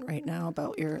itinerant right now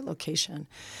about your location.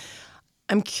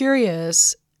 I'm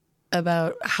curious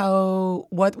about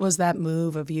what was that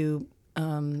move of you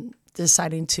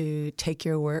deciding to take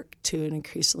your work to an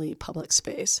increasingly public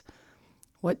space?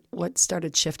 What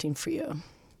started shifting for you?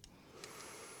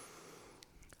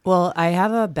 Well, I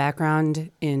have a background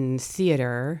in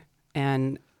theater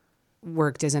and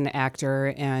worked as an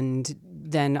actor, and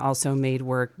then also made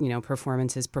work,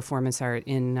 performance art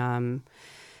in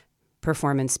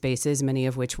performance spaces, many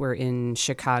of which were in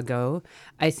Chicago.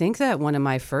 I think that one of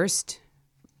my first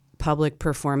public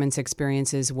performance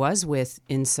experiences was with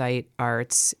Insight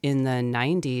Arts in the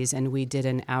 90s, and we did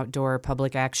an outdoor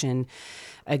public action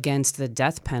against the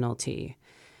death penalty.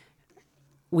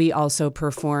 We also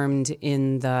performed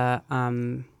in the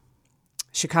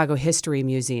Chicago History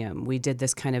Museum. We did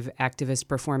this kind of activist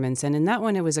performance. And in that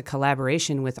one, it was a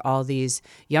collaboration with all these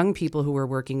young people who were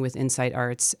working with Insight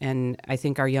Arts. And I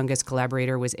think our youngest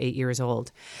collaborator was 8 years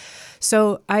old.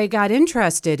 So I got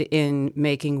interested in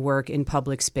making work in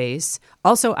public space.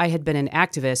 Also, I had been an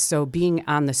activist. So being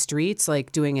on the streets,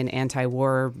 like doing an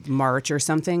anti-war march or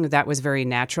something, that was very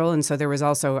natural. And so there was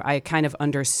also, I kind of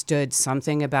understood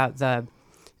something about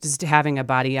just having a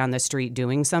body on the street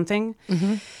doing something.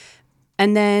 Mm-hmm.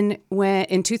 And then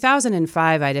in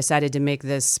 2005, I decided to make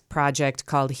this project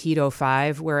called Heat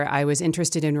 05, where I was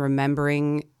interested in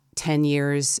remembering 10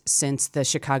 years since the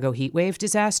Chicago heat wave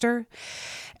disaster.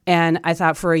 And I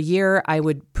thought for a year I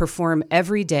would perform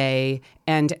every day,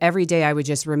 and every day I would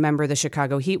just remember the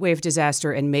Chicago heat wave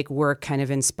disaster and make work kind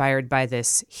of inspired by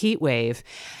this heat wave.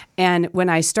 And when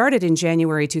I started in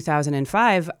January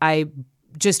 2005, I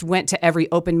just went to every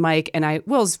open mic, and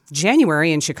it's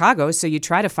January in Chicago, so you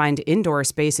try to find indoor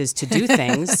spaces to do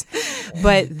things.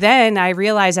 But then I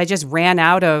realized I just ran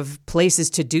out of places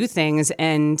to do things,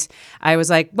 and I was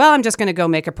like, well, I'm just going to go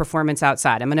make a performance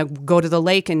outside. I'm going to go to the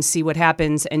lake and see what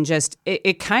happens. And just,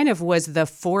 it kind of was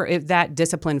that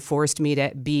discipline forced me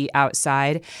to be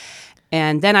outside.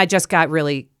 And then I just got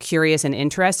really curious and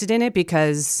interested in it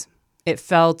because it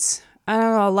felt,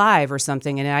 alive or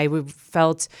something. And I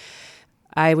felt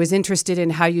I was interested in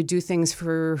how you do things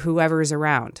for whoever's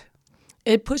around.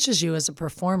 It pushes you as a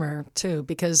performer, too,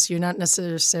 because you're not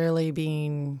necessarily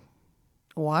being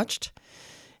watched,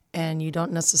 and you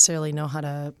don't necessarily know how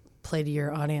to play to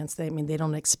your audience. They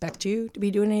don't expect you to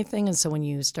be doing anything, and so when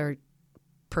you start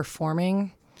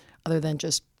performing, other than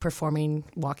just performing,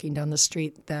 walking down the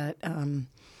street, that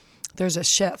there's a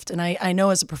shift. And I know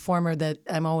as a performer that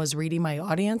I'm always reading my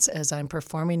audience as I'm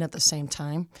performing at the same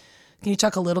time. Can you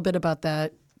talk a little bit about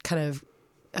that kind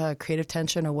of creative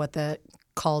tension, or what that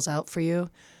calls out for you?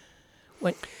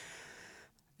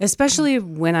 Especially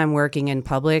when I'm working in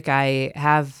public, I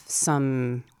have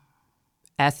some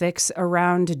ethics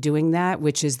around doing that,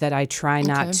 which is that I try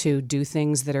not to do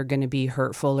things that are going to be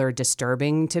hurtful or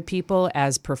disturbing to people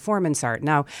as performance art.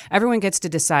 Now, everyone gets to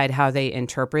decide how they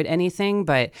interpret anything,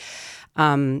 but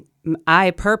I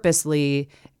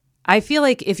feel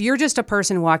like if you're just a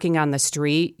person walking on the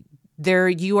street,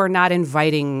 you are not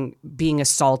inviting being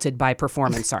assaulted by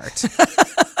performance art.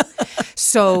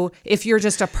 So if you're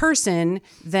just a person,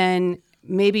 then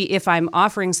maybe if I'm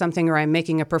offering something or I'm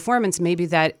making a performance, maybe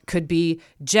that could be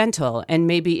gentle. And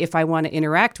maybe if I want to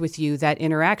interact with you, that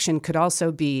interaction could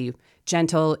also be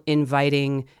gentle,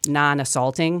 inviting,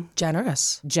 non-assaulting.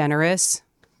 Generous.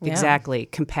 Yeah. Exactly.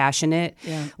 Compassionate,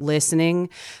 listening.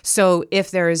 So if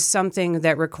there is something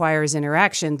that requires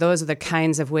interaction, those are the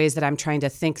kinds of ways that I'm trying to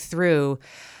think through.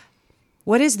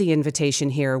 What is the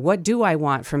invitation here? What do I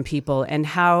want from people? And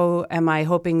how am I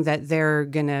hoping that they're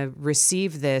going to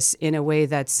receive this in a way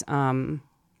that's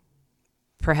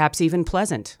perhaps even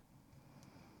pleasant?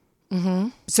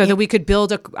 so that we could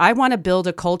I want to build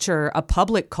a culture, a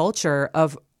public culture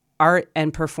of art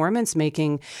and performance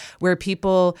making where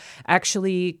people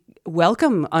actually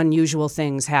welcome unusual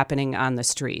things happening on the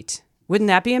street. Wouldn't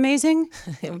that be amazing?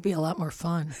 It would be a lot more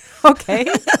fun. Okay.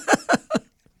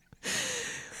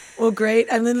 Well, great.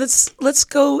 I mean, let's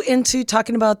go into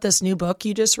talking about this new book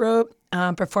you just wrote,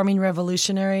 Performing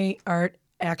Revolutionary Art,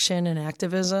 Action, and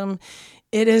Activism.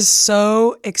 It is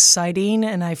so exciting,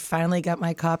 and I finally got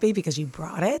my copy because you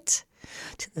brought it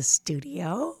to the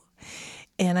studio,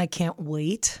 and I can't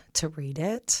wait to read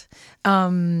it.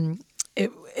 And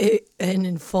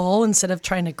in full instead of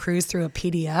trying to cruise through a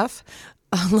PDF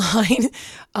online.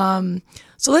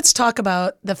 So let's talk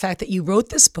about the fact that you wrote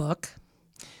this book,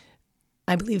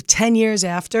 I believe 10 years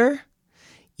after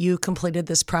you completed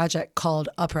this project called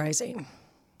Uprising,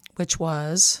 which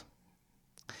was,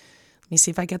 let me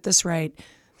see if I get this right,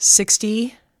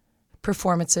 60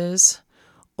 performances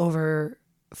over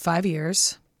 5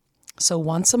 years, so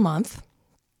once a month.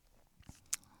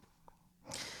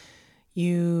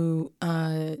 You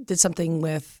did something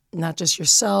with not just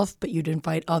yourself, but you'd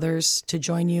invite others to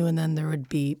join you, and then there would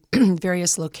be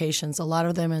various locations, a lot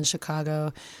of them in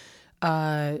Chicago,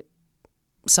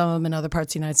 some of them in other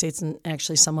parts of the United States, and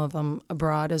actually some of them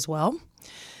abroad as well.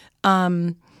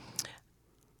 I'm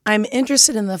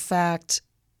interested in the fact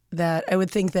that I would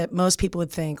think that most people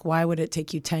would think, why would it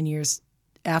take you 10 years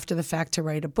after the fact to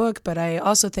write a book? But I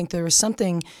also think there was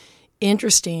something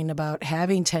interesting about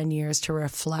having 10 years to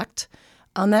reflect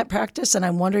on that practice. And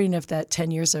I'm wondering if that 10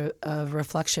 years of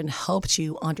reflection helped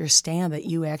you understand that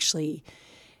you actually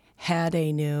had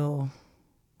a new,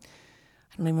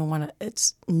 I don't even want to,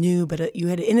 it's new, but you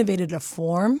had innovated a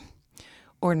form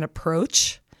or an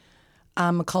approach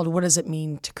called What Does It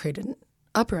Mean to Create an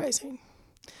Uprising?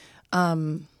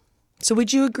 So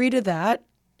would you agree to that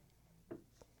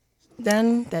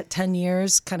then, that 10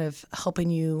 years kind of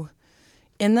helping you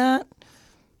in that?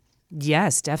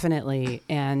 Yes, definitely.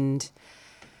 And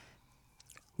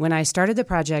when I started the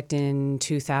project in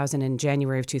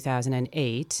January of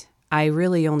 2008, I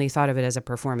really only thought of it as a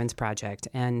performance project.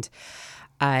 And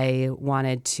I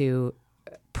wanted to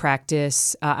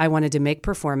practice, I wanted to make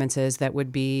performances that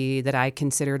I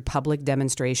considered public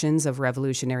demonstrations of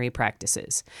revolutionary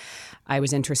practices. I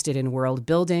was interested in world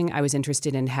building. I was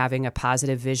interested in having a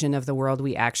positive vision of the world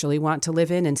we actually want to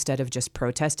live in instead of just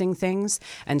protesting things.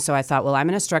 And so I thought, well, I'm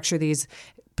going to structure these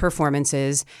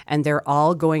performances, and they're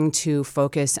all going to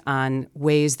focus on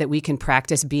ways that we can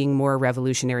practice being more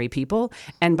revolutionary people.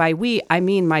 And by we, I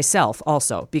mean myself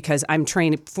also, because I'm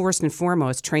first and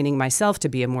foremost training myself to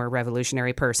be a more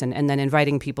revolutionary person, and then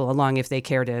inviting people along if they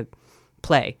care to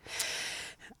play.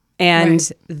 And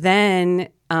then,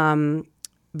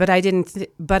 but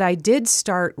I did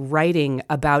start writing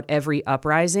about every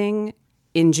uprising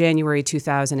in January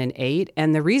 2008.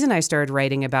 And the reason I started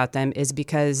writing about them is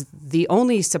because the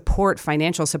only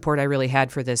financial support I really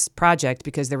had for this project,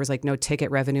 because there was like no ticket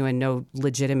revenue and no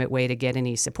legitimate way to get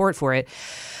any support for it,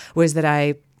 was that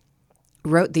I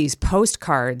wrote these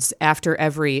postcards after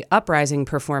every uprising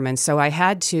performance. So I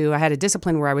had a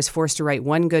discipline where I was forced to write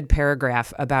one good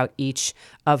paragraph about each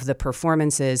of the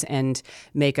performances and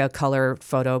make a color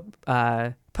photo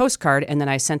postcard, and then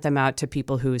I sent them out to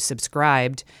people who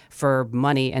subscribed for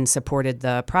money and supported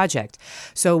the project.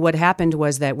 So what happened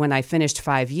was that when I finished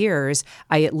 5 years,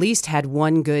 I at least had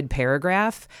one good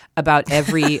paragraph about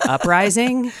every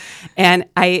uprising, and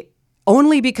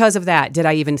only because of that did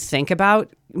I even think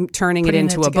about turning it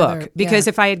into a book. Because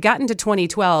if I had gotten to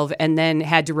 2012 and then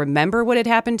had to remember what had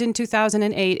happened in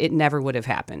 2008, it never would have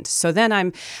happened. So then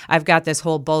I've got this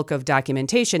whole bulk of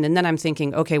documentation, and then I'm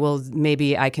thinking, okay, well,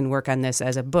 maybe I can work on this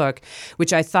as a book,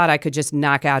 which I thought I could just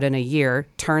knock out in a year.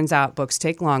 Turns out books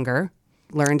take longer.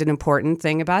 Learned an important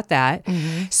thing about that.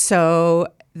 Mm-hmm. So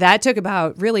that took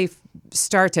about, really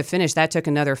start to finish, that took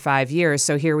another 5 years.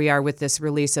 So here we are with this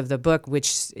release of the book,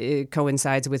 which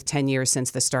coincides with 10 years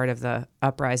since the start of the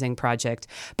Uprising project.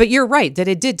 But you're right that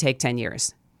it did take 10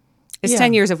 years. It's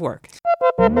 10 years of work.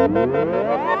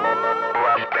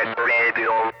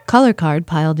 Color Card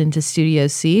piled into Studio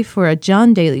C for a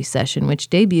John Daly session, which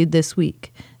debuted this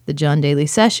week. The John Daly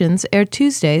sessions air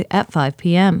Tuesday at 5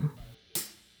 p.m.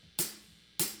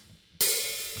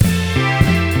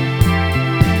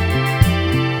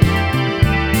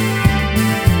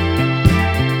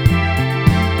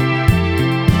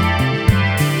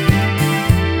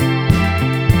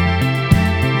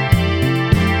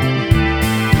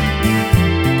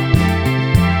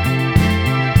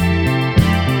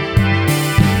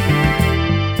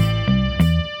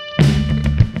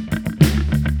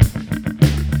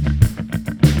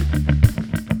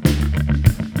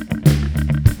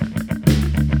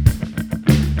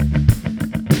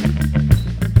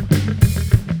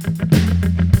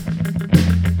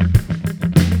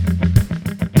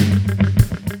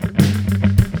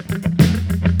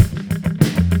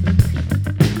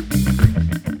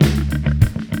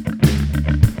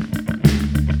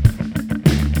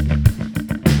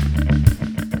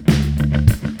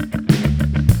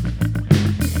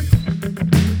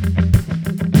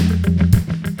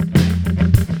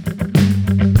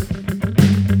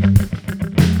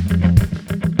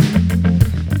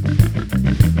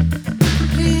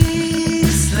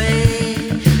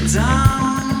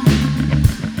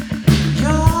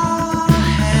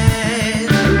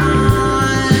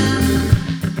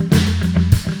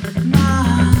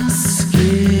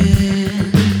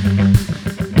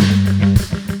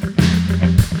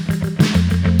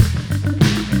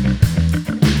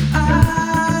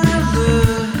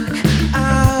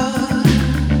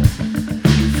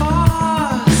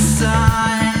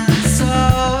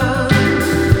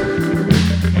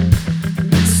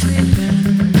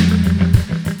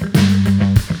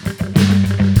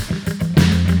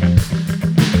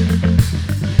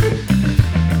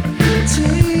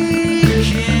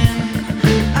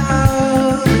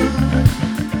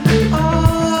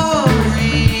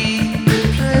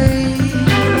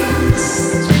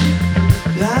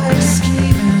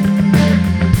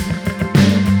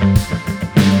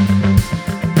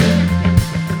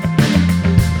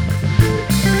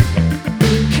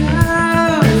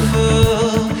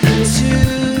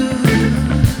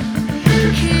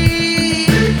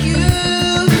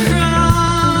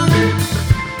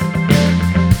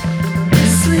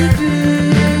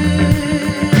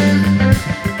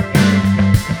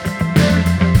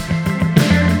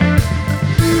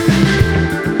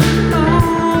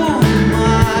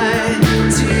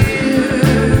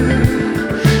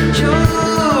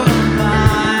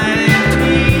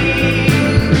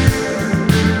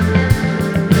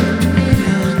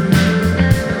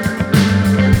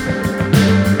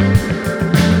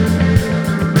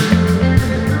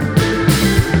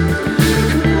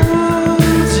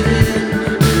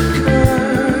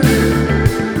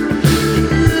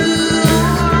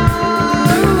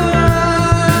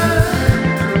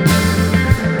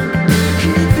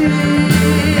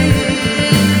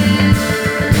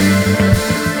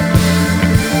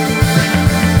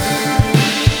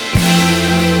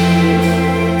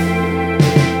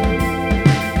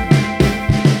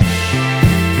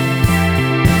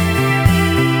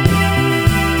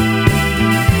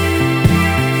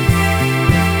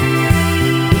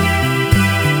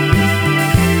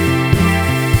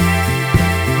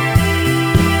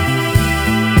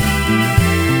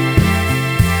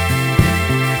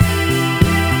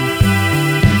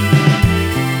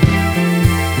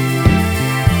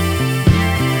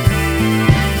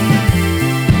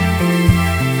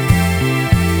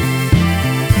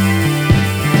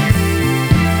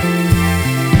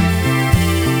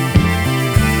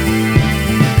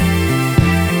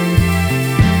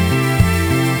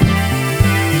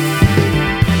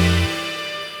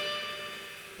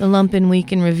 Lumpen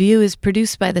Week in Review is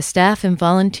produced by the staff and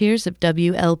volunteers of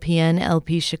WLPN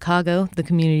LP Chicago, the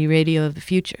community radio of the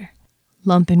future.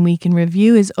 Lumpen Week in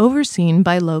Review is overseen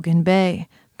by Logan Bay,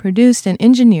 produced and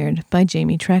engineered by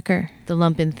Jamie Trecker. The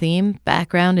Lumpen theme,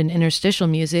 background, and interstitial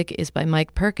music is by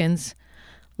Mike Perkins.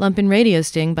 Lumpen Radio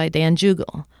Sting by Dan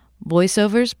Jugel.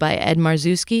 Voiceovers by Ed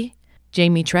Marzewski,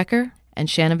 Jamie Trecker, and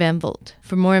Shanna Van Volt.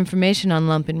 For more information on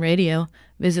Lumpen Radio,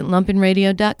 visit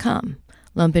lumpenradio.com.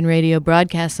 Lumpen Radio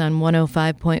broadcasts on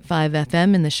 105.5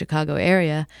 FM in the Chicago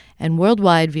area and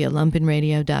worldwide via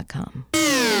lumpenradio.com.